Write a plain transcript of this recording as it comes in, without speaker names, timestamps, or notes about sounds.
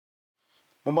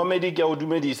Momamedi ke a o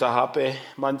dumedisa hape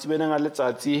mantsibene nga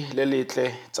letsatsi le letle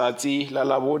tsatsi la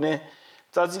labone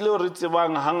tsatsi leo re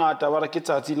tsebang hangata ba re ke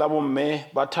tsatsi la bomme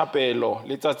ba thapelo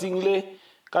letsatsing le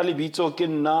ka lebitso ke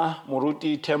nna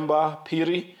moruti Themba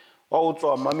Phiri wa o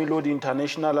tswa Mamelodi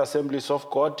International Assemblies of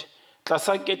God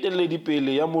tlasa keteledi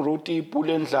pele ya moruti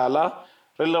Pule Ndlala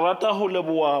re le rata ho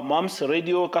leboha Mams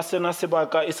Radio ka sena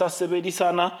sebaka e sa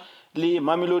sebedisana le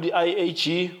Mamelodi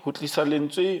IAG ho tlisa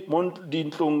lentswe mo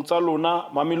dintlong tsa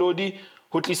lona Mamelodi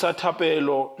ho tlisa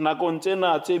thapelo nakong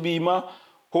tsena tse bima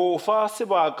ho fa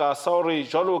sebaka sa hore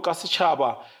jwalo ka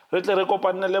setjhaba re tle re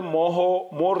kopanele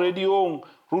mmoho mo radiong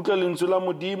re utlwe lentswe la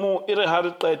modimo e re ha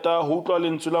re qeta ho utlwa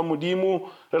lentswe la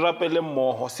modimo re rapele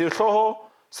mmoho sehloho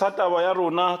sa taba ya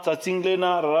rona tsatsing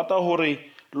lena re rata hore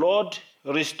Lord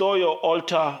restore your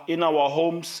altar in our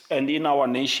homes and in our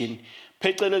nation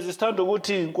phecelezi sithanda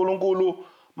ukuthi uNkulunkulu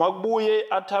makubuye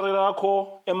altar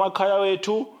lakho emakhaya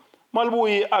wethu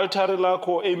malibuye altar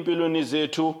lakho empilweni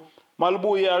zethu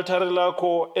malibuye altar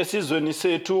lakho esizweni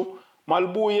sethu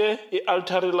malibuye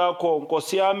ialtar lakho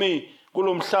Nkosi yami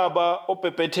kulomhlaba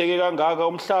obhebhetheke kangaka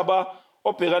umhlaba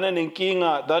obhekane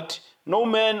nenkinga that no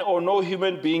man or no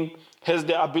human being has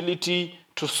the ability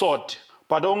to sort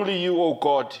but only you O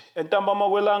God entambama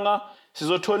kwelanga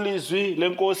sizothola izwi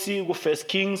lenkosi ku 1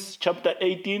 Kings chapter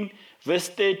 18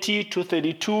 verse 30 to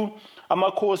 32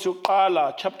 amakhosi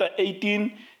oqala chapter 18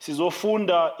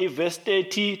 sizofunda verse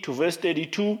 30 to verse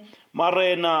 32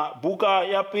 Marena buka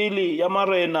ya pili ya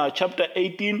Marena chapter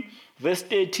 18 verse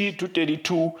 30 to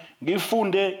 32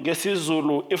 ngifunde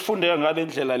ngesizulu ifundeka ngale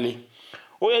ndlela le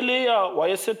uEliya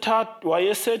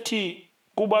wayesethi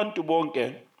kubantu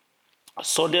bonke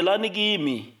sondelani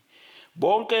kimi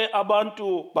bonke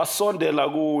abantu basondela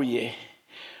kuye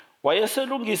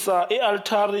wayeselungisa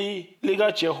ialtari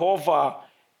lika Jehova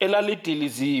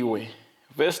elalidiliziwe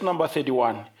verse number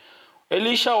 31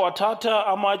 Elisha wathatha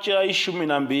amatshe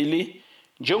ayi12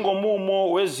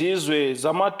 njengomumo wezizwe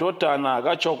zamadodana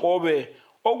kaJakobe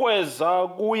okweza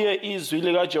kuye izwi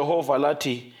lika Jehova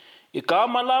lathi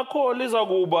igama lakho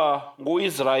lizakuba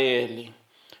nguIsrayeli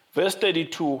verse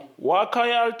 32 wakha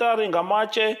ialtari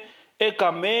ngamatshe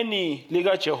egameni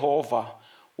lika Jehova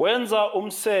wenza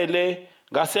umsele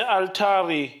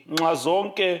ngase-altari nxa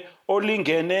zonke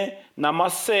olingene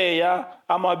namaseya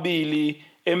amabili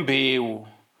embewu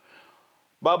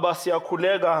Baba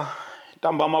siyakhuleka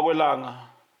ntambama kwelanga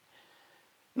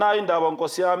na indaba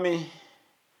Nkosi yami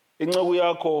inceku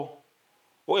yakho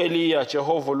uEliya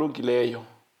Jehova olungileyo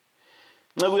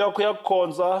inceku yakho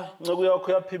yakukhonza inceku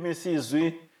yakho yaphimisa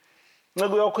izwi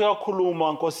inceku yakho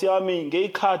yakhuluma Nkosi yami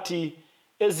ngeyikhathi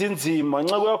ezinzima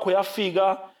inceku yakho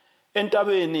yafika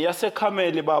entabeni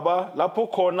yaseKhameli baba lapho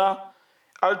khona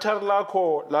altar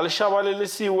lakho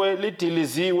lalishabalelisiwe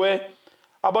lidiliziwe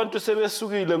abantu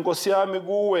sebesukile Nkosi yami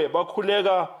kuwe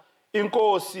bakhuleka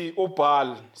inkosi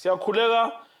uBaal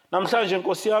siyakhuleka namhlanje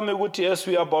Nkosi yami ukuthi as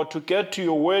we are about to get to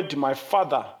your word my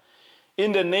father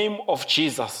in the name of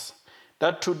Jesus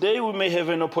that today we may have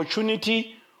an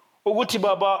opportunity ukuthi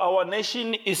baba our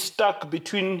nation is stuck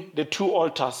between the two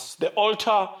altars the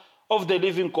altar of the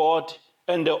living God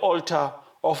and the altar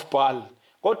of Baal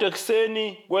kodwa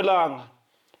ekseni kwelanga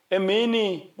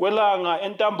emini kwelanga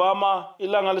entambama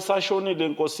ilanga lisashonile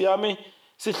Nkosi yami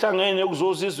sihlangene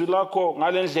ukuzoza izwi lakho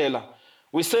ngalendlela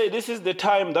we say this is the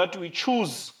time that we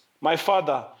choose my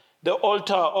father the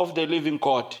altar of the living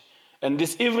God and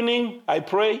this evening I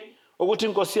pray ukuthi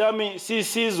Nkosi yami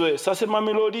sisizwe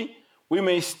saseMamelodi we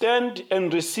may stand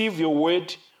and receive your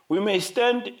word we may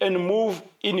stand and move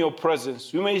in your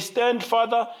presence we may stand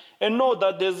Father and know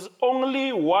that there's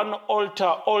only one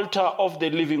altar of the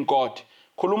living God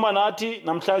khuluma nathi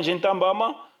namhlanje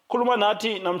ntambama khuluma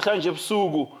nathi namhlanje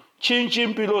ebusuku tshintsha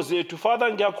impilo zethu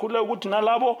Father ngiyakhuleka ukuthi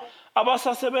nalabo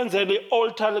abasasebenzele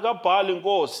ialtar likaBaal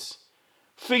Nkosi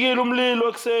fikile umlilo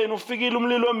ekseni ufikile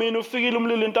umlilo emini ufikile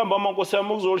umlilo ntambama Nkosi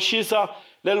yami ukuzolishisa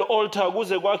lelo altar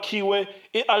kuze kwakhiwe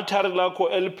ialtar lakho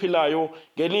eliphilayo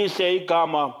ngelihle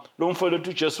igama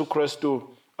lomfowethu Jesu Kristu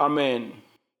amen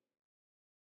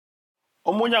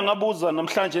omunye angabuza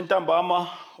namhlanje ntambama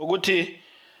ukuthi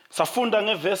safunda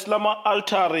ngeverse lama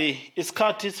altari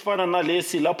isikhathi sifana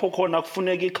nalesi lapho khona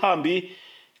kufuneka ikhambi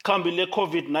le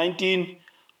COVID-19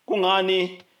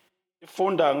 kungani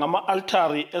ifunda ngama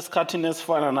altari esikhathini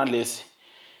esifana nalesi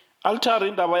altari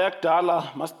indaba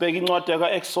yakudala masibheka incwadi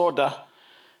ka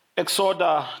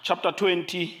Exodus chapter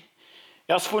 20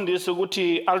 yasifundisa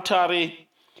ukuthi altari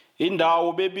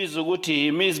indawo bebiza ukuthi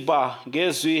imizba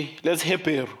ngezwi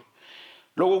lesiHebheru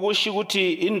lokho kusho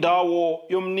ukuthi indawo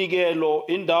yomnikelo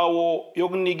indawo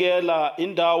yokunikela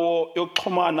indawo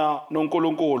yokuxhumana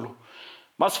noNkulunkulu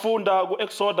Masifunda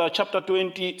ku-Exodus chapter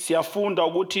 20 siyafunda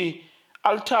ukuthi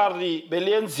altari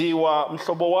beliyenziwa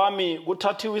mhlobo wami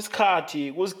kuthathiwa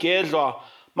isikhathi kuzigedlwa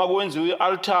makwenziwa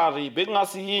i-altari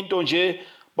bekungasiyinto nje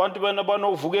bantu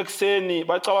banovuka ekuseni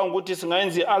bacabanga ukuthi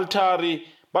singayenza i-altari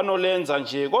banolenza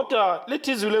nje kodwa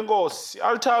lithi izwi lenkosi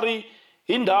i-altari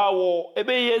indawo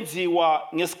ebeyenziwa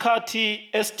ngesikhathi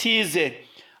esithize.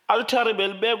 Altari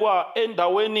belibekwa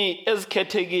endaweni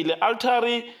ezikhethekile.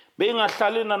 Altari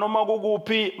beyingahlali nanoma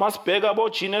kukuphi. Masibheka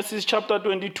boGenesis chapter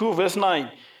 22 verse 9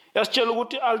 yasitshela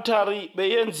ukuthi altari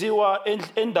beyenziwa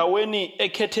endaweni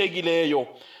ekhethekileyo.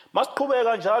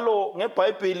 Masiqhubeka njalo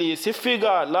ngeBhayibheli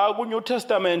sifika la ku-New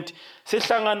Testament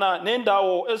sihlangana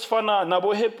nendawo ezifana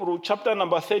nabo-Hebrew chapter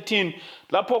number 13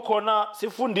 lapho khona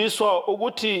sifundiswa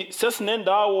ukuthi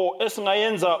sesinendawo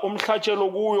esingayenza umhlatshelo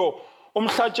kuyo,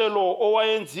 umhlatshelo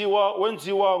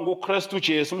wenziwa nguKristu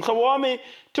Jesu. Mhlobo wami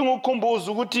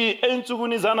tingukukhumbuza ukuthi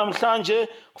ey'nsukwini zanamhlanje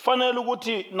kufanele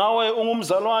ukuthi nawe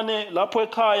ungumzalwane lapho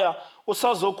ekhaya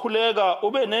usazokhuleka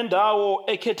ube nendawo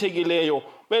ekhethekileyo,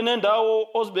 benendawo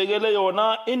ozibekele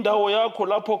yona, indawo yakho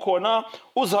lapho khona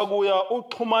uzakuya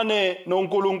uxhumane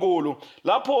noNkulunkulu.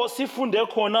 Lapho sifunde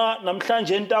khona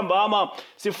namhlanje entambama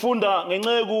sifunda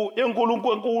ngenceku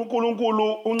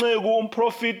yeNkulunkulu, unceku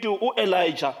umprofiti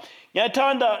uElijah.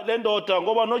 Ngiyathanda le ndoda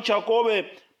ngoba noJakobe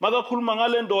makakhuluma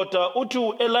ngale ndoda uthi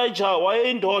uElijah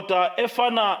wayeyindoda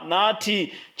efana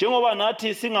nathi njengoba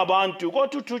nathi singabantu,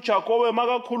 kodwa uthi uJakobe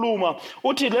makakhuluma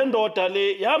uthi le ndoda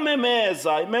le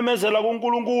imemezela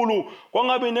kuNkulunkulu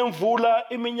kwangabi nemvula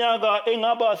iminyaka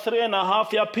engaba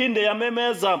 3.5 yaphinde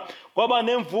yamemeza kwaba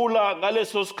nemvula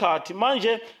ngaleso sikhathi.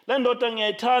 Manje le ndoda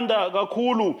ngiyayithanda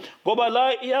kakhulu ngoba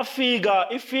la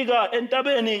ifika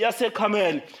entabeni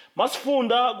yaseKhameli.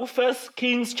 Masifunda ku-1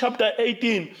 Kings chapter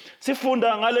 18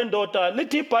 sifunda ngale ndoda.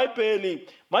 Lithi iBhayibheli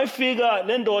mayifika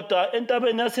le ndoda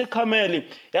entabeni yaseKhameli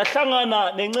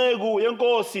yahlangana nenceku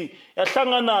yenkosi,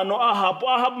 yahlangana no-Ahabu.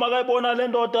 U-Ahabu makayibona le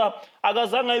ndoda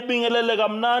akazange ayibingelele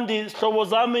kamnandi, sihlobo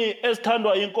zami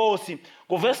ezithandwa inkosi.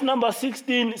 Kuverse number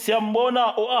 16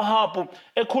 siyambona u-Ahabu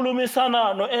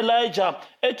ekhulumisana no-Elijah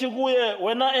ethi kuye,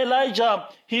 wena Elijah,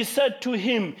 he said to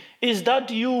him, is that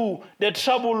you, the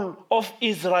trouble of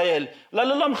Israel?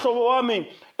 Lalela mhlobo wami,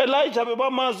 Elijah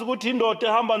bebamazi ukuthi indoda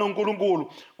ehamba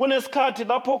noNkulunkulu. Kunesikhathi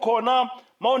lapho khona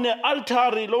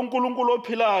mawune-altari loNkulunkulu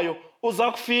ophilayo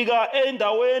uza kufika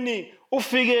endaweni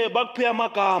ufike bakuphe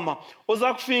amagama,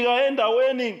 uza kufika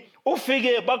endaweni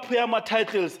ufike bakuphe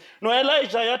ama-titles.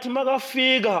 No-Elijah yathi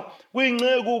makafika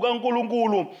kwinceku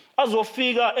kaNkulunkulu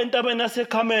azofika entabeni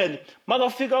yaseKhameli,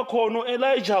 makafika khona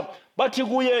u-Elijah bathi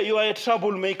kuye, you are a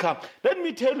troublemaker. Let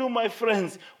me tell you my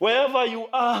friends, wherever you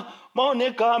are,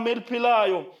 mawunegama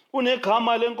eliphilayo,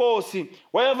 unegama lenkosi,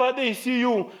 wherever they see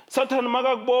you, Satan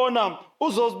makakubona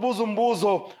uzozibuza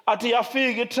umbuzo athi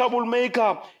yafika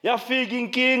i-troublemaker, yafika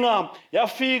inkinga,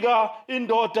 yafika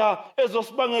indoda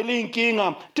ezosibangela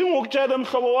inkinga. Ngokutshela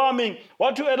mhlobo wami,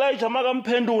 wathi uElijah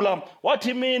makamphendula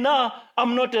wathi mina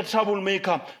I'm not a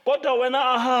troublemaker, kodwa wena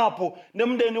Ahabu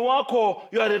nemndeni wakho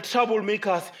you are the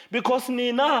troublemakers, because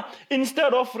nina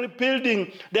instead of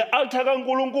rebuilding the altar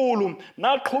kaNkulunkulu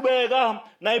naqhubeka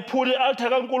nayiphula i-altar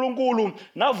kaNkulunkulu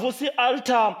navusa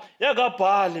i-altar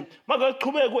yakaBhali.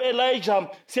 Makaqhubeka uElijah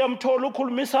siyamthola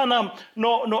ukhulumisana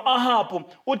no-Ahabu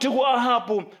uthi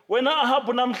ku-Ahabu, wena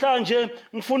Ahabu namhlanje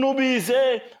ngifuna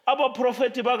ubize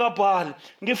abaprofeti bakaBhali,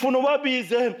 ngifuna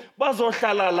ubabize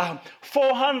bazohlala la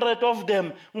 400 of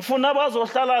them, ngifuna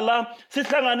bazohlala la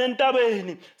sihlangane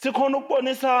entabeni sikhona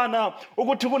ukubonisana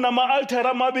ukuthi kunama-altari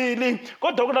amabili,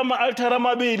 kodwa kunama-altari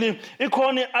amabili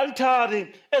ikhona i-altari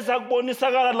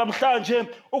ezakubonisakala namhlanje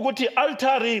ukuthi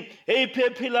i-altari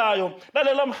eyiphilayo.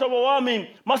 Lalela mhlobo wami,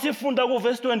 masifunda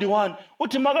kuverse 21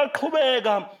 uthi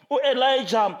makaqhubeka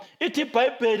uElijah, ithi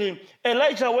iBhayibheli,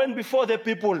 Elijah went before the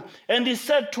people and he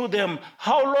said to them,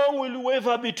 how long will you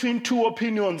waver between two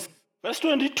opinions? Verse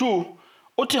 22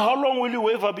 uthi how long will you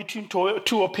waver between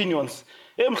two opinions?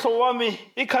 Mhlobo wami,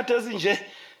 ikhathi ezinje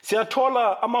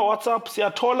siyathola ama-WhatsApp,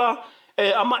 siyathola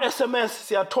ama-SMS,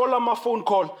 siyathola ama-phone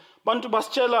call, bantu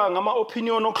basitshela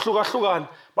ngama-opinion okuhlukahlukana,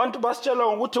 bantu basitshela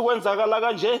ukuthi kwenzakala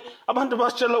kanje, abantu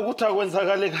basitshela ukuthi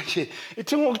akwenzakale kanje.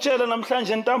 Ithi ngokutshela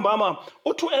namhlanje ntambama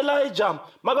uthi uElijah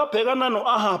makabhekana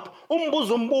no-Ahabu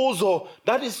umbuzo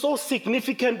that is so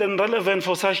significant and relevant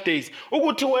for such days,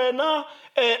 ukuthi wena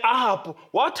Ahabu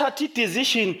wathatha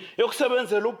i-decision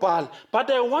yokusebenzela uBhali,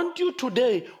 but I want you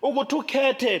today ukuthi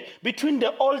ukhethe between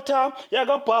the altar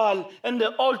yakaBhali and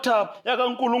the altar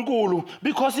yakaNkulunkulu,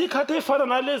 because ikhathi efana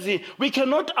nalezi we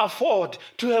cannot afford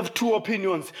to have two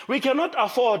opinions. opinions. We cannot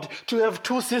afford to have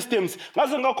two systems.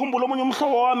 Ngaze ngakhumbula omunye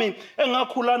umhlobo wami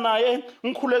engakhula naye,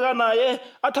 ngikhuleka naye,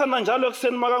 athanda njalo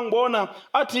ekseni makangibona,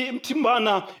 athi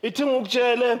Mthimbana, ithi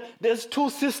ngikutshele, there's two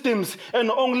systems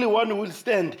and only one will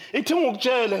stand. Ithi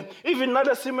ngikutshele, even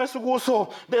nale simo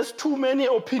esikuso, there's too many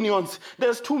opinions,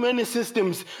 there's too many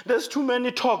systems, there's too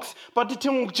many talks, but ithi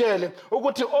ngikutshele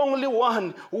ukuthi only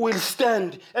one will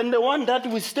stand, and the one that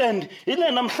will stand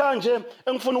ile namhlanje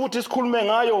engifuna ukuthi sikhulume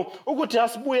ngayo ukuthi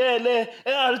asibuyele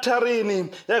ealtarini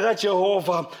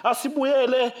yakaJehova,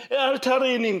 asibuyele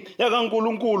ealtarini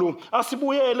yakaNkulunkulu,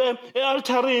 asibuyele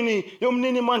ealtarini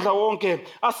yomnini mandla wonke,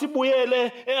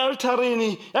 asibuyele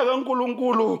ealtarini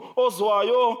yakaNkulunkulu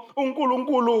ozwayo,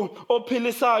 uNkulunkulu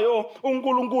ophilisayo,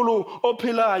 uNkulunkulu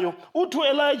ophilayo. Uthi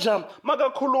Elijah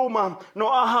makakhuluma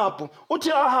noAhabu,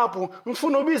 uthi Ahabu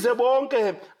ngifuna ubize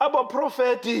bonke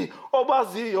abaprofeti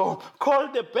obaziyo, call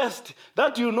the best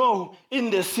that you know in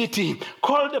the city,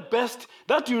 call the best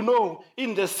that you know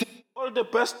in the city, call the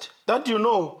best that you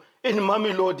know in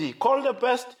Mamelodi, call the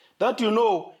best that you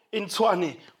know in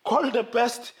Tshwane, call the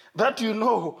best that you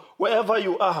know wherever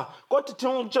you are.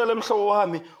 Kodwa ngikutshele mhlobo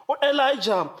wami,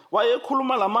 uElijah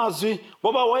wayekhuluma lamazwi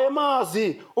ngoba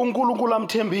wayemazi uNkulunkulu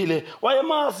amthembile,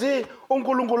 wayemazi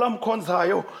uNkulunkulu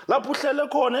amkhonzayo. Lapho uhlele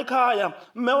khona ekhaya,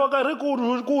 mmewa ka re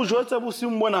kujwe tse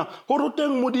bosimbona hore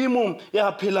teng modimo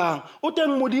ya phelang, o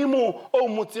teng modimo o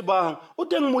motsebang, o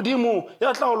teng modimo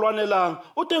ya tla o lwanelang,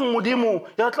 o teng modimo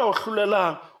ya tla o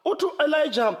hlolelang. Uthi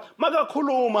Elijah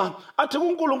makakhuluma athi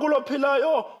kuNkulunkulu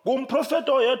ophilayo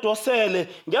ngumprofeti oyedwa osele.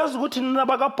 Ngiyazi ukuthi nina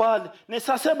bakaBhali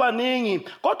nisasebaningi,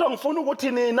 kodwa ngifuna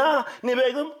ukuthi nina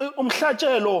nibeke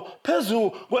umhlatshelo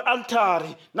phezu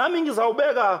kwealtari, nami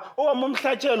ngizawubeka owami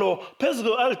umhlatshelo phezu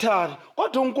kwealtari.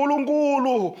 Kodwa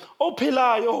uNkulunkulu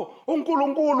ophilayo,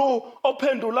 uNkulunkulu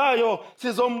ophendulayo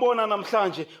sizombona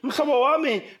namhlanje. Mhlobo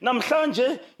wami,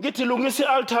 namhlanje ngithi lungisa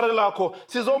ialtari lakho,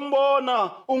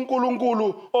 sizombona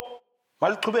uNkulunkulu.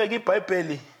 Maliqhubeka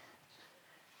iBhayibheli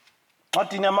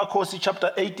ncwadini yamakhosi chapter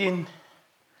 18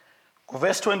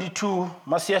 verse 22,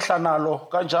 masiyehla nalo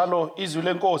kanjalo izwi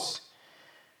lenkosi.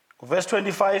 Verse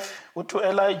 25 uthi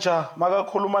Elijah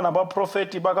makakhuluma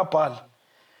nabaprofeti bakaBhali,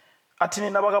 athi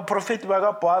nina bakaprofeti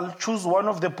bakaBhali, choose one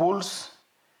of the bulls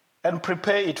and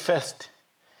prepare it first,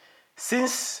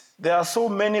 since there are so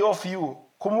many of you.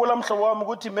 Khumbula mhlobo wami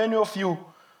ukuthi many of you,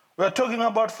 we are talking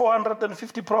about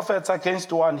 450 prophets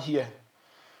against one here.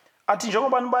 Athi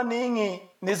njengoba nibaningi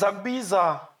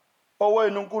nizakubiza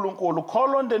owenu uNkulunkulu,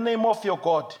 call on the name of your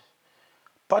God,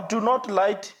 but do not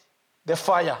light the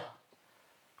fire.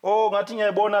 Oh, ngathi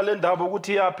ngiyayibona le ndaba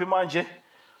ukuthi yaphi manje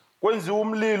kwenziwa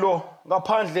umlilo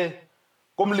ngaphandle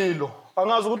komlilo.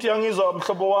 Angazi ukuthi yangizwa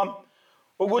mhlobo wami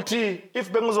ukuthi if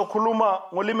bengizokhuluma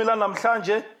ngolimi la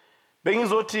namhlanje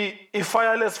bengizothi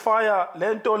i-fireless fire,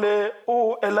 lento le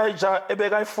uElijah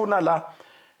ebekayifuna la,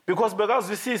 because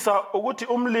bekazwisisa ukuthi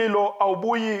umlilo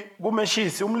awubuyi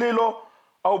kumeshisi, umlilo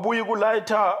awubuyi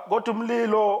kulayitha, kodwa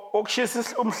umlilo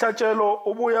okushisa umhlatshelo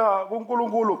ubuya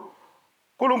kuNkulunkulu.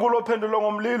 uNkulunkulu ophendula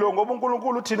ngomlilo, ngoba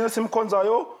uNkulunkulu thina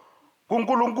simkhonzayo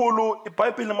kuNkulunkulu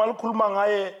iBhayibheli malikhuluma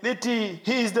ngaye lithi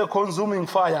he is the consuming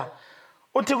fire.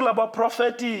 Uthi kulaba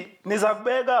profeti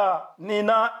nizakubeka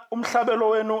nina umhlabelo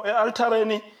wenu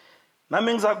ealtareni,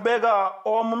 nami ngizakubeka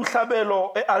owami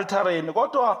umhlabelo ealtareni.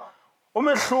 Kodwa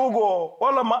umehluko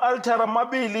walama altari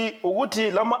amabili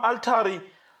ukuthi lama altari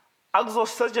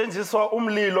akuzosetshenziswa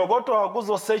umlilo, kodwa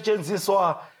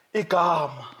kuzosetshenziswa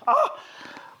igama.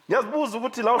 Ngiyazibuza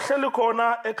ukuthi la uhleli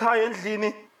khona ekhaya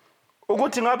endlini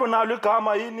ukuthi ngabe nalo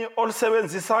igama yini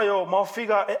olisebenzisayo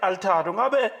mawufika ealtari,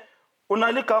 ngabe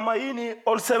unalo igama yini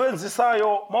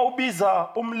olisebenzisayo mawubiza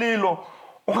umlilo,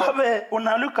 ungabe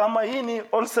unalo igama yini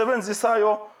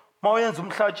olisebenzisayo mawenza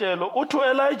umhlatshelo. Uthi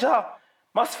Elijah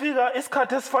masifika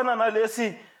isikhathi esifana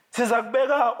nalesi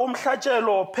sizakubeka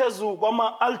umhlatshelo phezu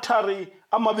kwama-altari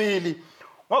amabili.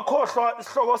 Ngakhohlwa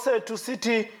isihloko sethu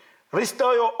sithi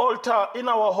restore your altar in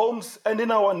our homes and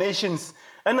in our nations.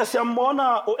 And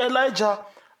siyambona uElijah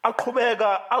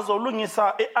aqhubeka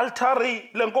azolungisa ialtari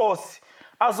lenkosi,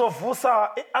 azovusa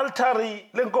ialtari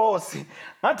lenkosi.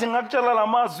 Ngathi ngakutshela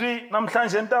lamazwi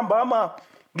namhlanje ntambama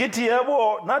ngithi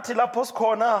yebo, nathi lapho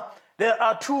sikhona there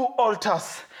are two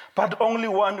altars, but only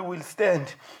one will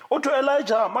stand. Uthi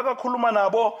Elijah makakhuluma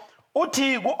nabo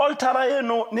uthi ku-altara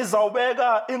yenu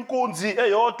nizawubeka inkunzi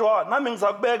eyodwa, nami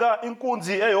ngizakubeka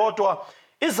inkunzi eyodwa.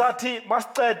 Izathi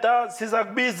masiceda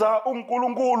sizakubiza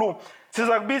uNkulunkulu,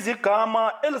 sizakubiza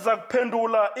igama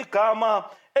elizakuphendula, igama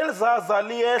elizaza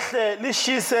liyehle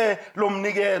lishise lo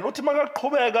mnikelo. Uthi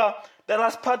makaqhubeka the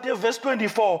last part of verse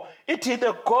 24, ithi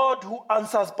the God who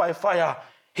answers by fire,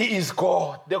 he is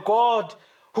God. The God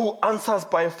who answers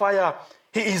by fire,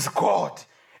 he is God.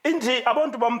 Inji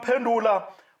abantu bamphendula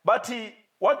bathi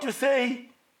what you say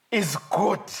is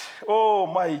good. Oh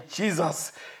my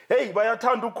Jesus. Hey,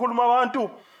 bayathanda ukukhuluma abantu,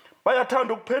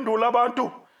 bayathanda ukuphendula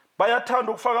abantu,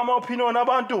 bayathanda ukufaka ama-opinion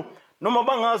abantu noma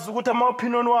bangazi ukuthi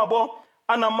ama-opinion wabo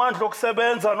anamandla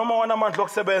okusebenza noma wanamandla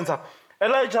okusebenza.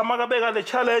 Elijah makabeka le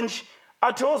challenge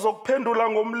athi ozokuphendula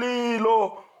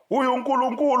ngomlilo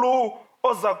uNkulunkulu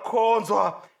oza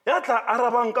kukhonzwa. Yatla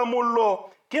araba nkamullo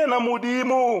ke yena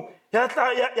Modimo,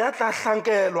 yatla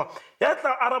hlankelwa,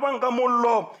 yatla araba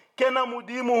nkamullo ke yena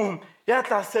Modimo,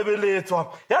 yatla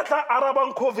sebeletswa, yatla araba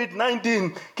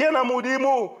COVID-19 ke yena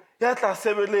Modimo, yatla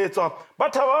sebeletswa.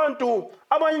 Bathi abantu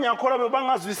abanye nyakhona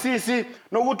bebangazwisisi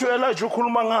nokuthi uElijah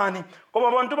ukhuluma ngani ngoba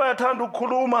abantu bayathanda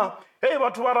ukukhuluma. Hey,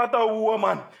 batho ba rata uwa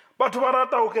man, batho ba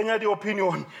rata ho kenya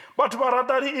di-opinion, batho ba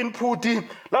rata di-input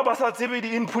la ba sa tsebe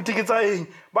di-input ke tsa eng.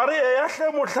 Ba re ya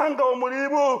hle mohlanka wa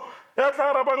Modimo ya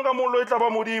tla arabang ka mollo e tla ba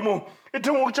Modimo.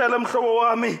 Ithi ngokutshela mhlobo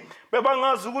wami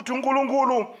bebangazi ukuthi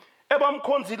uNkulunkulu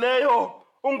ebamkhonzileyo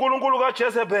uNkulunkulu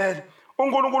kaJezebel,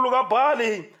 uNkulunkulu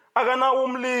kaBhali akanawo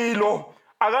umlilo,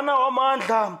 akanawo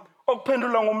amandla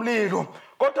okuphendula ngomlilo,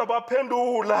 kodwa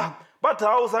baphendula bathi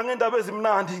hawu zange indaba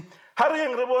ezimnandi hari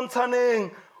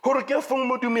ngiribonitsaneng hore ke fung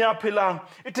Modimo ya phelang.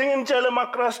 Ithi ngintshele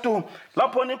maKristu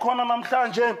lapho nikhona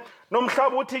namhlanje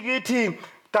nomhlaba uthi kithi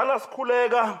dala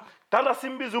sikhuleka, dala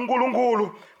simbiza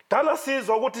uNkulunkulu, dala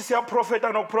sizwa ukuthi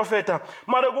siyaprofeta nokuprofeta,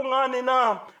 mara kungani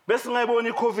na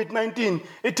besingayiboni iCovid-19.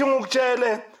 Ithi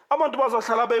ngikutshele abantu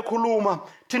bazohlala beyikhuluma,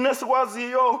 thina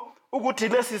sikwaziyo ukuthi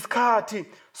lesi sikhathi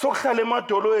sokuhlala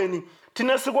emadolweni,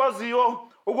 thina sikwaziyo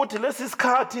ukuthi lesi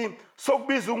sikhathi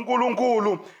sokubiza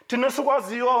uNkulunkulu, thina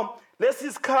sikwaziyo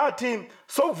lesi sikhathi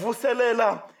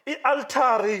sokuvuselela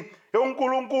ialtari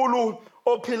yoNkulunkulu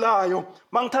ophilayo.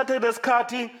 Mangithathe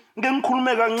lesikhathi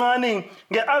ngikhulume kancane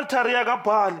ngealtari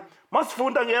yakaBhali.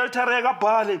 Masifunda ngealtari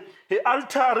yakaBhali,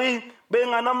 ialtari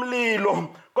benganamlilo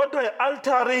kodwa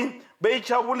ialtari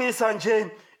beyijabulisa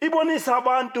nje, ibonisa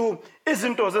abantu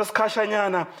izinto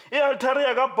zesikhashanyana. Ialtari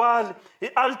yakaBhali,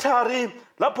 ialtari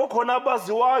lapho khona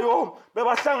abaziwayo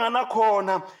bebahlangana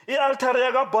khona. Ialtari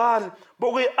yakaBhali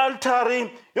bokuyi-altari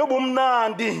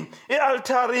yobumnandi,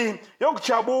 ialtari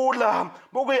yokujabula,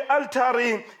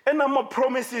 bokuyi-altari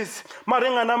enama-promises mara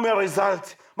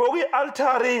enganama-result,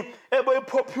 bokuyi-altari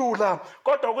eboyipopular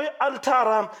kodwa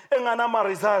kuyi-altara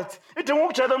enganama-result. Ithi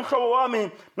ngokutshela mhlobo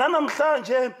wami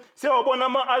nanamhlanje siyawabona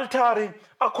ama-altari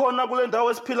akhona kule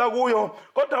ndawo esiphila kuyo,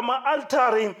 kodwa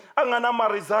ama-altari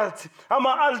anganama-result,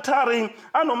 ama-altari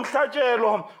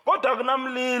anomhlatshelo kodwa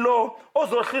kunamlilo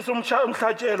ozohlisa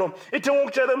umhlatshelo. Ithi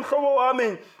ngokutshela mhlobo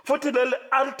wami futhi leli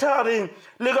altari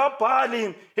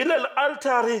likaBhali ileli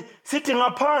altari sithi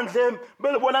ngaphandle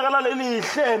belibonakala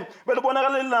lelihle,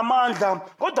 belibonakala linamandla,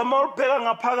 kodwa mawubheka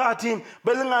ngaphakathi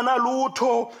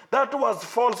belinganalutho. That was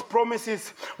false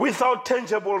promises without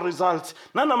tangible results.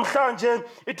 Nanamhlanje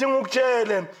ithi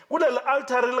ngokutshele kuleli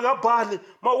altari likaBhali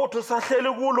mawuthi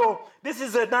usahleli kulo, this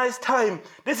is a nice time,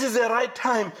 this is a right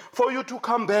time for you to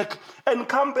come back and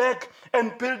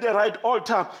build the right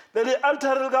altar. Leli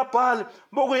altari likaBhali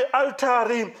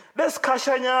bokuyi-altari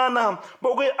lesikhashanyana,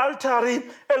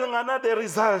 bokuyi-altari elingana the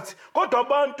results, kodwa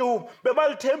abantu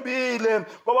bebalithembile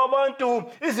ngoba abantu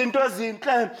izinto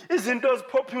ezinhle, izinto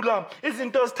ezipopular,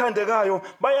 izinto ezithandekayo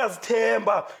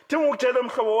bayazithemba. Thingukutshela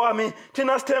mhlobo wami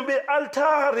thina sithemba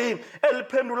i-altari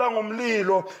eliphendula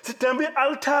ngomlilo, sithemba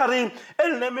i-altari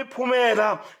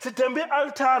elinemiphumela, sithemba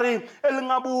i-altari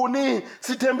elingabuni,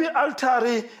 sithemba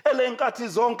i-altari elenkathi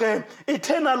zonke,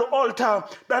 eternal altar.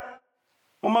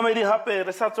 Momamedi hape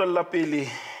re sa tswella pele,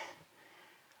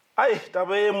 ai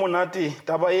taba e monate,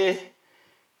 taba e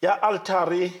ya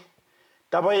altari,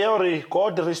 taba e hore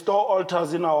God restore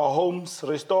altars in our homes,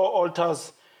 restore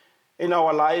altars in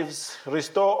our lives,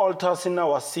 restore altars in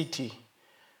our city,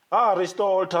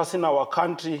 restore altars in our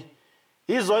country.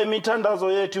 Izo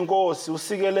imithandazo yethu Nkosi,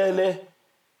 usikelele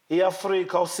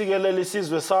iAfrika, usikelele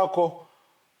isizwe sakho,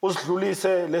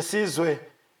 usidlulise lesizwe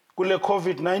kule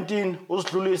COVID-19,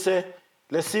 usidlulise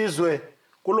lesizwe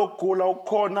kulokugula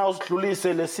ukukhona,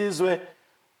 usidlulise lesizwe.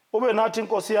 Ube nathi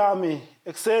Nkosi yami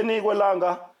ekseni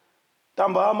kwelanga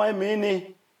ntambama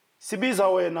emini sibiza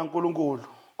wena Nkulunkulu.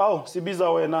 Sibiza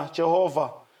wena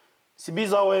Jehova,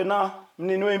 sibiza wena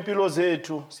mnini wempilo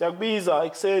zethu, siyakubiza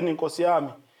ekseni Nkosi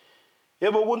yami.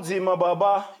 Yebo kunzima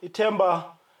baba, ithemba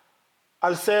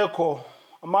alisekho,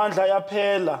 amandla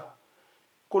yaphela,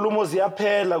 nkulumo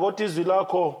ziyaphela, kodwa izwi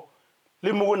lakho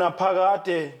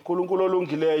limukunaphakade Nkulunkulu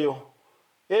olungileyo.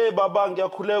 Baba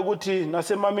ngiyakhuleka ukuthi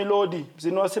naseMamelodi,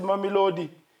 mzini waseMamelodi,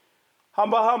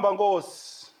 hamba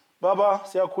Nkosi. Baba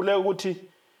siyakhuleka ukuthi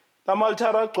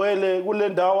lamaltari agcwele kule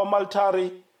ndawo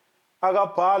amaltari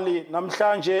akabhali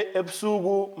namhlanje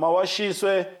ebusuku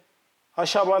mawashiswe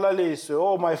ashabalaliswe.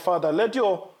 Oh my Father, let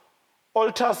your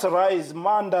altars rise.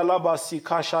 Manda labasi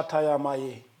kashataya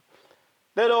maye.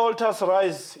 Let the altars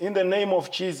rise in the name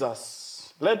of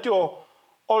Jesus. Let your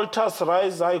altars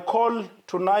rise. I call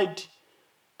tonight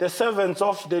the servants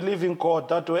of the living God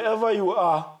that wherever you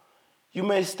are, you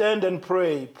may stand and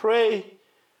pray. Pray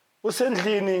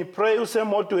usendlini, pray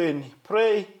usemotweni,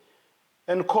 pray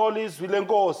and call izwi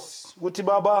lenkosi ukuthi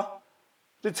baba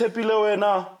ritsepile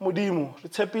wena Modimo,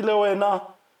 ritsepile wena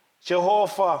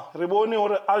Jehova. Re bone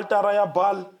hore altara ya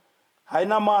Baal ha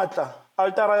ina matla,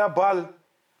 altara ya Baal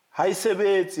ha e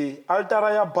sebetse,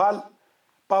 altara ya Baal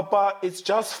Papa, it's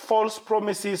just false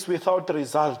promises without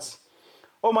results.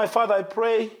 Oh my Father, I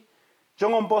pray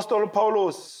njengompostoli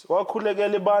Paulus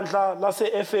wakhulekela ibandla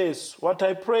lase-Efesu, what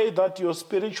I pray that your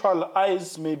spiritual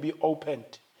eyes may be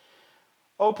opened.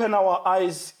 Open our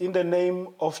eyes in the name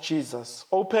of Jesus.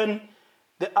 Open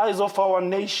the eyes of our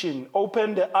nation.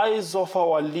 Open the eyes of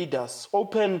our leaders.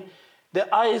 Open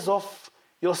the eyes of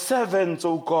your servants,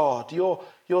 O God,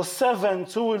 your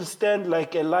servants who will stand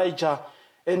like Elijah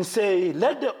and say,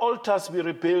 let the altars be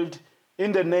rebuilt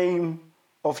in the name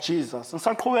of Jesus.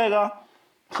 Ngisaqhubeka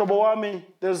mhlobo wami,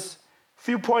 there's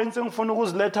few points engifuna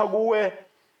ukuziletha kuwe.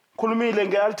 Khulumile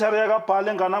ngealtari yakabhali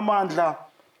enganamandla,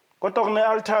 kodwa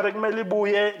kune-altari kumele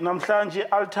ibuye namhlanje,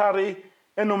 altari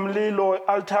enomlilo,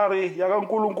 altari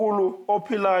yakaNkulunkulu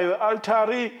ophilayo,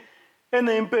 altari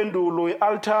eneyimpendulo,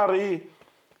 altari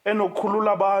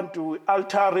enokukhulula abantu,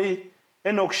 altari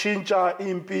enokushintsha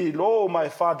impilo. Oh my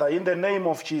Father, in the name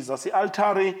of Jesus,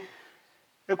 i-altari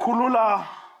ekhulula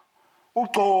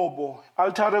ugcobo,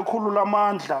 altari ekhulula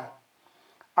amandla,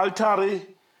 altari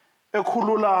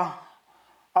ekhulula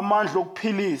amandla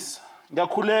okuphilisa.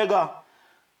 Ngiyakhuleka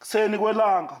kuseni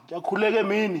kwelanga, ngiyakhuleka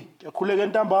emini, ngiyakhuleka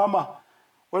entambama,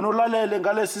 wena ulalele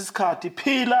ngalesi sikhathi.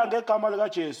 Phila ngegama lika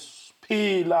Jesu,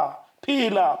 phila,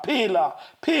 phila, phila,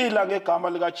 phila ngegama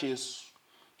lika Jesu.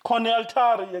 Khona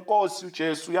i-altari yenkosi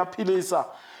uJesu uyaphilisa.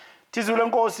 Thizwe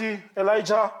lenkosi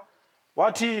Elijah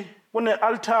wathi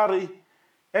kune-altari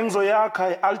engizoyakha,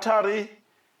 i-altari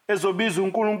ezobiza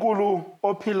uNkulunkulu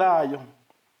ophilayo.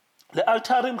 Le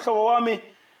altari mhlobo wami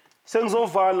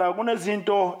sengizovala,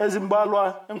 kunezinto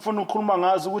ezimbalwa engifuna ukukhuluma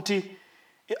ngazo ukuthi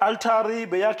i-altari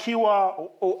beyakhiwa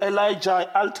u-Elijah,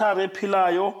 i-altari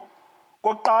ephilayo.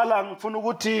 Kokuqala ngifuna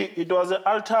ukuthi it was an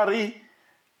altari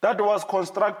that was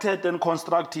constructed and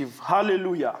constructive.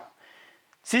 Hallelujah.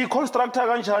 Siyiconstructa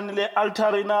kanjani le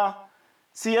altari na?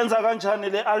 Siyenza kanjani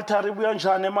le altari, ibuya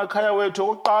njani emakhaya wethu?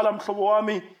 Okokuqala mhlobo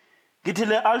wami ngithi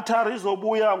le altari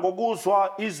izobuya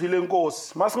ngokuzwa izwi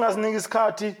lenkosi. Masingasiniki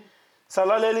isikhathi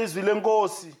salalela izwi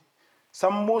lenkosi,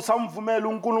 samvumela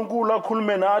uNkulunkulu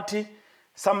akhulume nathi,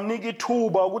 samnika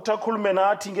ithuba ukuthi akhulume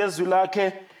nathi ngezwi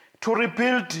lakhe, to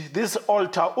rebuild this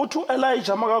altar. Uthi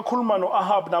Elijah makakhuluma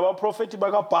no-Ahab nabaprofeti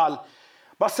bakaBhaal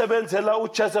basebenzela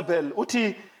uJezebel,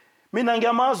 uthi mina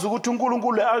ngiyamazi ukuthi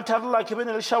uNkulunkulu le-altari lakhe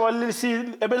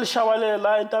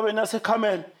ebelishabalela entabeni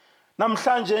yaseKhameli,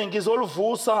 namhlanje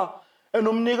ngizolivusa and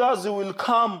umnikazi will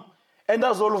come and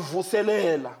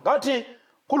azolivuselela. Ngathi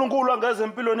uNkulunkulu angeze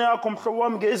empilweni yakho mhlobo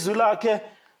wami ngezwi lakhe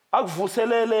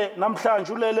akuvuselele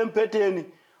namhlanje, ulele embhedeni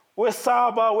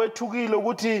wesaba wethukile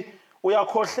ukuthi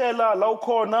uyakhohlela la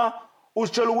ukhona,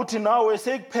 uzitshela ukuthi nawe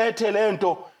sekuphethe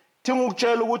lento. Thinga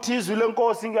ukutshela ukuthi izwi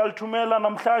lenkosi ngiyalithumela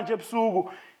namhlanje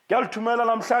ebusuku, ngiyalithumela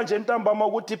namhlanje entambama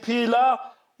ukuthi phila,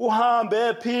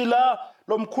 uhambe, phila,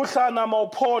 lo mkhuhlana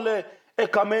mawuphole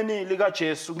egameni lika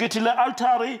Jesu. Ngithi le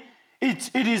altari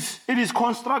it is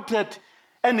constructed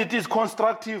and it is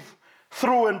constructive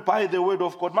through and by the word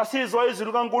of God. Masizwa izwi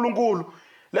likaNkulunkulu,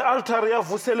 le altari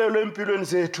yavuselelwa empilweni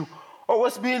zethu.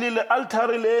 Okwesibili, le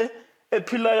altari le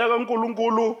ephila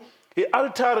yakaNkulunkulu,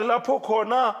 i-altari lapho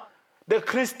khona the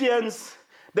Christians,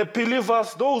 the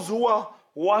believers, those who are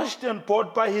washed and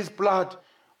bought by his blood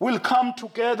will come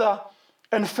together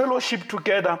and fellowship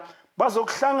together.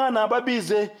 Bazokuhlangana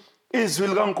babize izwi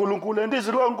likaNkulunkulu, and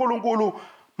izwi likaNkulunkulu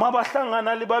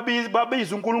mabahlangana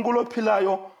babize uNkulunkulu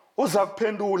ophilayo uza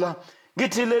kuphendula.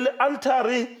 Ngithi leli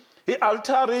altari,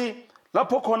 i-altari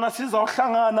lapho khona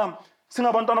sizawuhlangana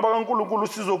singabantwana bakaNkulunkulu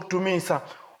sizokudumisa.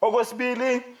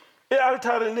 Okwesibili,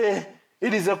 i-altari le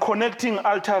it is a connecting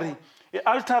altari.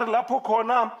 I-altari lapho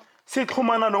khona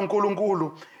sixhumana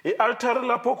noNkulunkulu, i-altari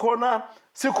lapho khona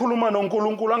sikhuluma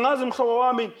noNkulunkulu. Angazi mhlobo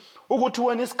wami ukuthi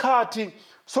wena isikhathi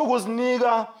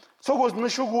sokuzinika,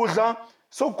 sokuzincisha ukudla,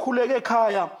 sokukhuleka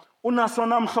ekhaya unaso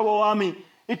na mhlobo wami.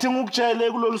 Ithi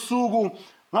ngikutshele kulolu suku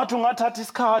ngathi ungathatha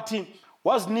isikhathi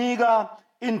wazinika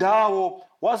indawo,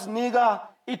 wazinika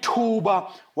ithuba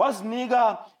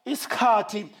wazinika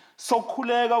isikhathi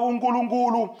sokukhuleka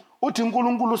kuNkulunkulu uthi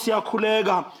uNkulunkulu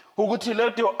siyakhuleka ukuthi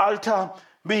let your altar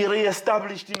be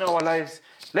re-established in our lives,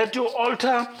 let your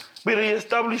altar be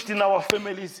re-established in our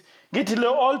families. Ngithi le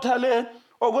altar le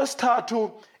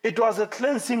okwesithathu, it was a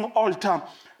cleansing altar.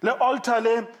 Le altar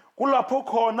le kulapho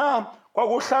khona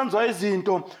kwakuhlanzwa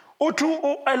izinto. Uthi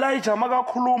uElijah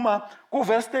makakhuluma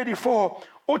kuverse 34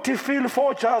 uthi fill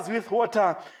 4 jars with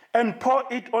water and pour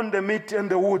it on the meat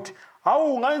and the wood.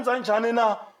 Hawu ungayenza njani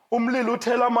na umlilo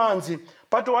uthela amanzi?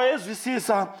 But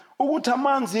wayezwisisa ukuthi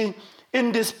amanzi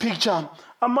in this picture,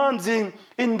 amanzi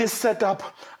in this setup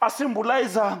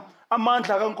asymbolize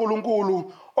amandla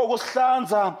kaNkulunkulu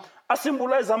okusihlanza,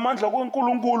 asymbolize amandla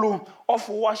kaNkulunkulu of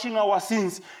washing our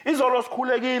sins. Izolo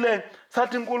sikhulekile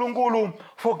sathi uNkulunkulu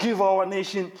forgive our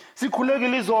nation.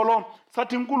 Sikhulekile izolo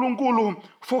sathi uNkulunkulu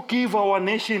forgive our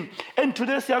nation. And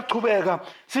today siyaqhubeka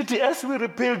sithi as we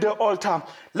rebuild the altar,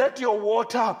 let your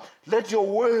water, let your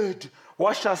word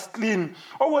wash us clean.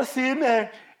 Okwesine,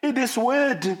 it is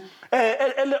word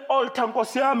ele altar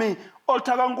Nkosi yami,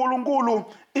 altar kaNkulunkulu,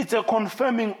 it's a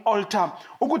confirming altar.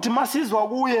 Ukuthi masizwa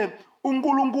kuye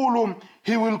uNkulunkulu,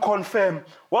 he will confirm.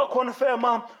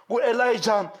 Wakonfirma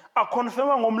kuElijah,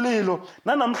 akonfirma ngomlilo.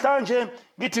 Nanamhlanje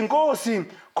ngithi Nkosi,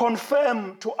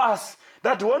 confirm to us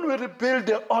that when we rebuild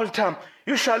the altar,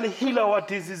 you shall heal our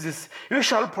diseases, you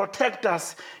shall protect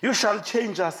us, you shall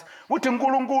change us. Uthi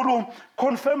uNkulunkulu,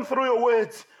 confirm through your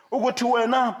words ukuthi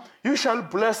wena, you shall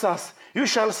bless us, you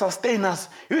shall sustain us,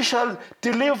 you shall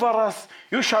deliver us,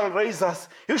 you shall raise us,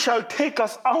 you shall take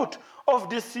us out of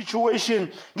this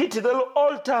situation. Ngithi the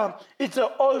altar, it's an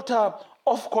altar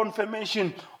of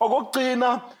confirmation.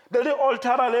 Okugcina leli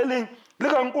altar leli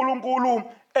likaNkulunkulu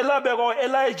elabekwa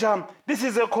Elijah, this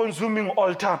is a consuming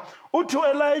altar. Uthi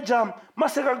Elijah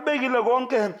masekakubekile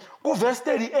konke kuverse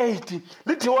 38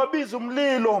 lithi wabiza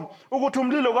umlilo ukuthi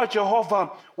umlilo kaJehova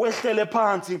wehlele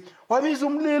phansi. Wabiza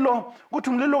umlilo ukuthi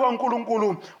umlilo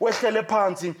kaNkulunkulu wehlele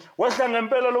phansi. Wehla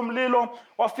ngempela lo mlilo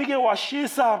wafike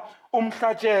washisa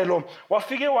umhlatshelo,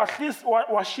 wafike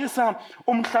washisa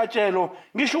umhlatshelo.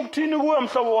 Ngisho ukuthini kuwe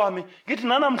mhlobo wami? Ngithi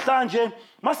nanamhlanje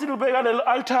masilubeka leli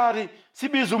altari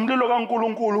sibiza umlilo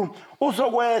kaNkulunkulu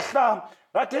uzokwehla.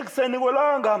 Ngathi ekuseni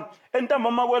kwelanga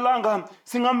entambama kwelanga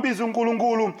singambiza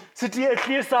uNkulunkulu sithi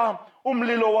yehlisa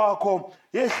umlilo wakho,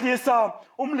 yehlisa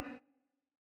umlilo.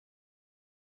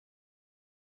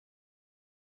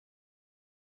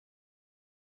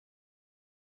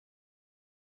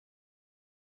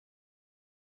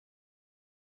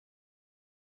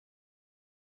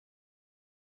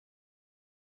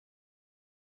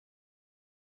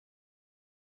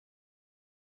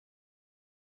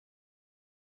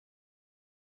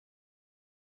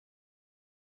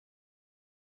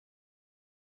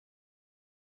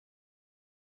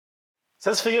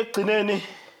 Sesifike ekugcineni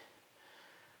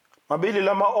mabili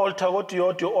lama altar kodwa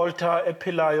yodwa altar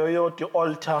ephilayo, yodwa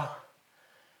altar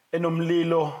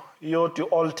enomlilo,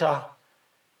 yodwa altar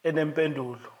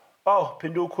enempendulo.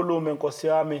 Phinda ukhulume Nkosi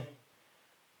yami,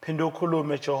 phinda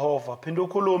ukhulume Jehova, phinda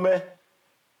ukhulume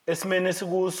esimene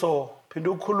esikuso,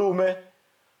 phinda ukhulume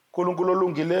uNkulunkulu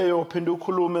olungileyo, phinda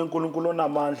ukhulume uNkulunkulu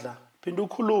onamandla, phinda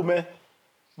ukhulume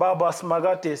Baba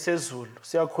simakade sezulu.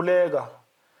 Siyakhuleka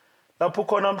lapho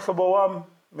khona mhlobo wami,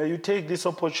 may you take this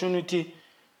opportunity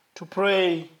to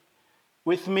pray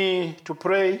with me, to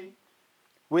pray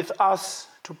with us,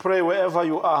 to pray wherever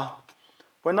you are.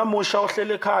 Wena musha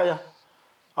ohlele ekhaya,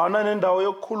 awuna nendawo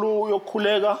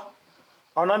yokukhuleka,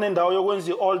 awuna nendawo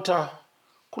yokwenza ialtar,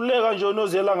 khuleka nje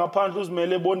unozela ngaphandle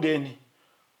uzimele ebondeni.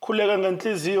 Khuleka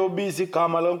ngenhliziyo ubiza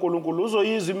igama laNkulunkulu,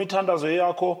 uzoyizwa imithandazo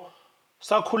yakho.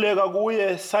 Sakhuleka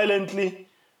kuye silently,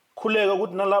 khuleka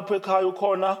ukuthi nalapho ekhaya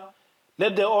ukhona,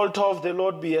 let the altar of the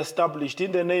Lord be established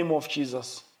in the name of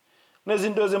Jesus.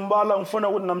 Nezinto ezimbala ngifuna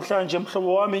ukuthi namhlanje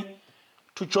mhlobo wami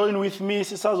to join with me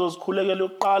sisazozikhulekela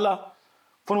ukuqala.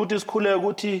 Ngifuna ukuthi sikhuleke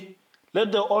ukuthi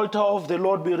let the altar of the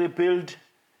Lord be rebuilt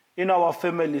in our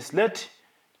families. Let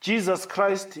Jesus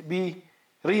Christ be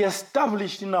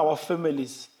re-established in our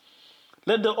families.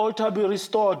 Let the altar be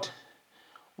restored.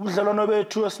 Ubudlelwano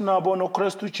bethu esinabo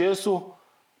noKristu Jesu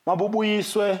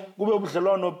mabubuyiswe kube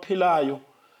ubudlelwano obuphilayo.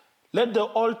 Let the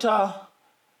altar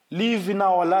live in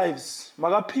our lives.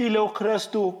 Makaphile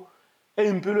uKristu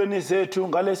ezimpilweni zethu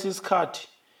ngalesi sikhathi.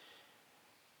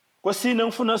 Kwesine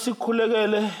ngifuna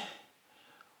sikhulekele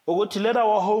ukuthi let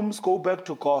our homes go back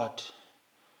to God.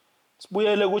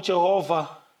 Sibuyele kuJehova.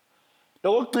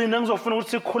 Lokugcina ngizofuna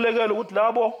ukuthi sikhulekele ukuthi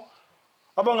labo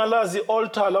abangalazi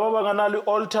altar, labo abanganali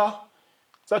altar,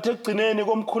 sathi ekugcineni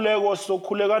komkhuleko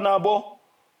sokhuleka nabo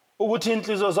ukuthi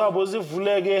inhliziyo zabo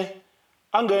zivuleke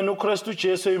angene uKristu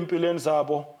Jesu empilweni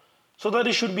zabo, so that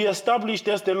he should be established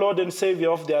as the Lord and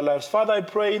Savior of their lives. Father, I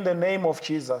pray in the name of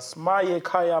Jesus. Maye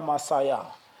Kaya Messiah.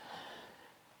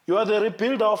 You are the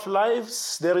rebuilder of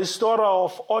lives, the restorer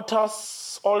of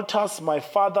altars, my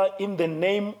Father, in the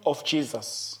name of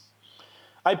Jesus.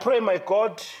 I pray, my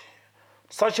God,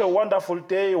 such a wonderful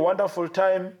day, wonderful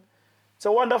time. It's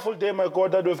a wonderful day, my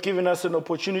God, that you have given us an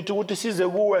opportunity ukuthi size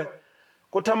kuwe.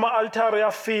 Kuthi ama-altare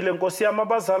afile, Nkosi yami,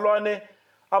 abazalwane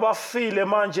abafile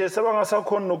manje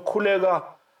sebangasakhona nokukhuleka,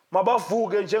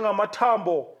 mabavuke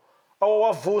njengamathambo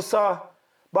awawavusa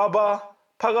baba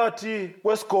phakathi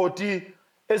kwesigodi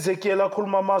Ezekiel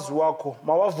akhuluma amazwi wakho.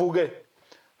 Mawavuke.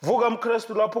 Vuka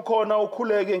mKristu lapho khona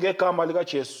ukhuleke ngegama lika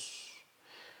Jesu.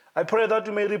 I pray that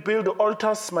you may rebuild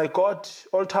altars, my God,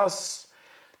 altars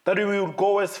that we will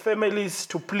go as families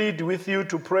to plead with you,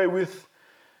 to pray with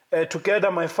together,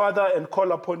 my Father, and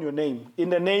call upon your name. In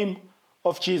the name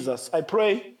of Jesus, I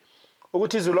pray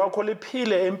ukuthi izwi lakho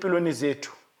liphile empilweni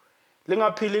zethu.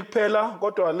 Lingaphili kuphela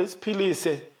kodwa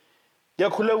lisiphilise.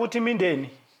 Ngiyakhuleka ukuthi imindeni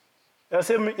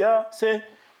yase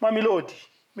Mamelodi,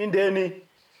 mindeni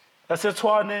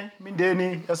yaseTshwane,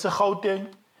 mindeni yaseGauteng,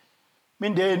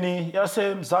 mindeni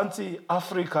yaseMzansi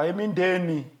Afrika,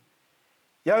 imindeni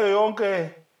yayo yonke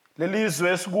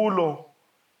lelizwe esikulo.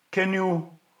 Can you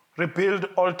rebuild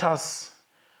altars,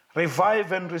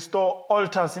 revive and restore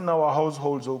altars in our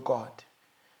households, O God?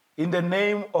 In the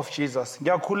name of Jesus.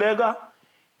 Ngiyakhuleka,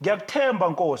 ngiyakuthemba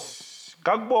Nkosi,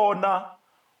 ngakubona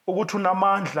ukuthi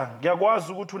unamandla,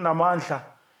 ngiyakwazi ukuthi unamandla.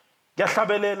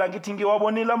 Ngiyahlabelela ngithi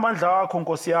ngiwabonile amandla akho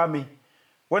Nkosi yami.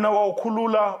 Wena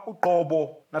wawukhulula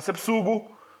uqobo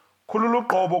nasebusuku, khulula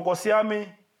uqobo Nkosi yami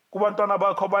kubantwana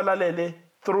bakho abalalele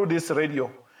through this radio.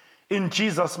 In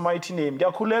Jesus' mighty name.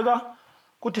 Ngiyakhuleka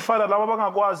ukuthi Father laba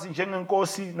bangakwazi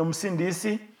njengenkosi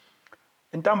nomsindisi,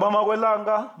 entambama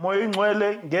kwelanga, moya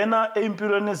ingcwele ngena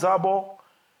empilweni zabo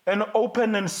and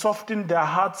open and soften their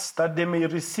hearts that they may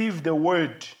receive the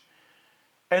word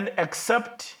and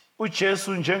accept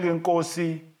uJesu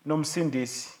njengenkosi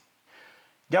nomsindisi.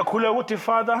 Ngiyakhuleka ukuthi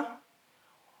Father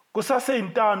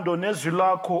kusaseyintando nezwi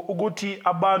lakho ukuthi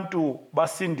abantu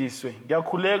basindiswe.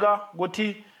 Ngiyakhuleka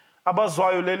ukuthi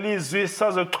abazwayo lelizwi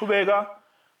sazochubeka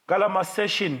ngalama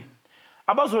session,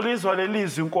 abazolizwa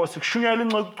lelizwi Nkosi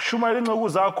kushumayela inceku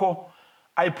zakho.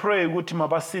 I pray ukuthi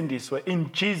mabasindiswe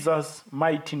in Jesus'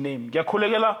 mighty name.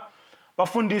 Ngiyakhulekela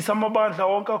bafundisa amabandla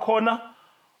wonke khona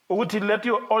ukuthi let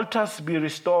your altars be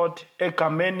restored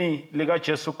egameni lika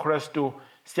Jesu Kristu.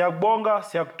 Siyakubonga,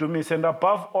 siyakudumisa, and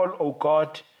above all, O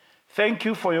God, thank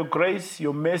you for your grace,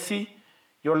 your mercy,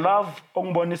 your love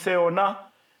ongibonise yona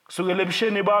kusukela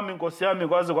ebusheni bami Nkosi yami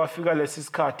kwaze kwafika lesi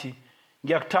sikhathi.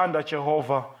 Ngiyakuthanda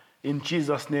Jehova. In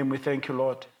Jesus' name we thank you,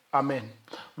 Lord. Amen.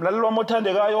 Mlaleli wami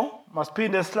othandekayo,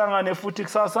 masiphinde sihlangane futhi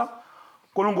kusasa.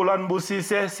 uNkulunkulu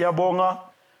anibusise, siyabonga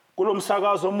kulo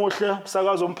msakazo omuhle,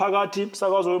 umsakazo omphakathi,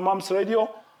 umsakazo weMams Radio,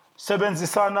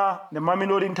 sebenzisana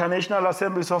neMamelodi International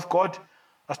Assemblies of God.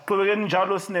 Asiqhubekeni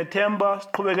njalo sinethemba,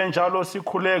 siqhubeke njalo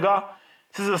sikhuleka,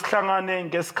 size sihlangane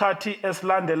ngesikhathi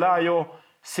esilandelayo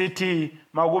sithi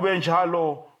makube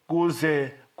njalo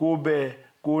kuze kube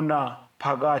kuna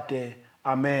phakade.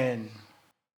 Amen.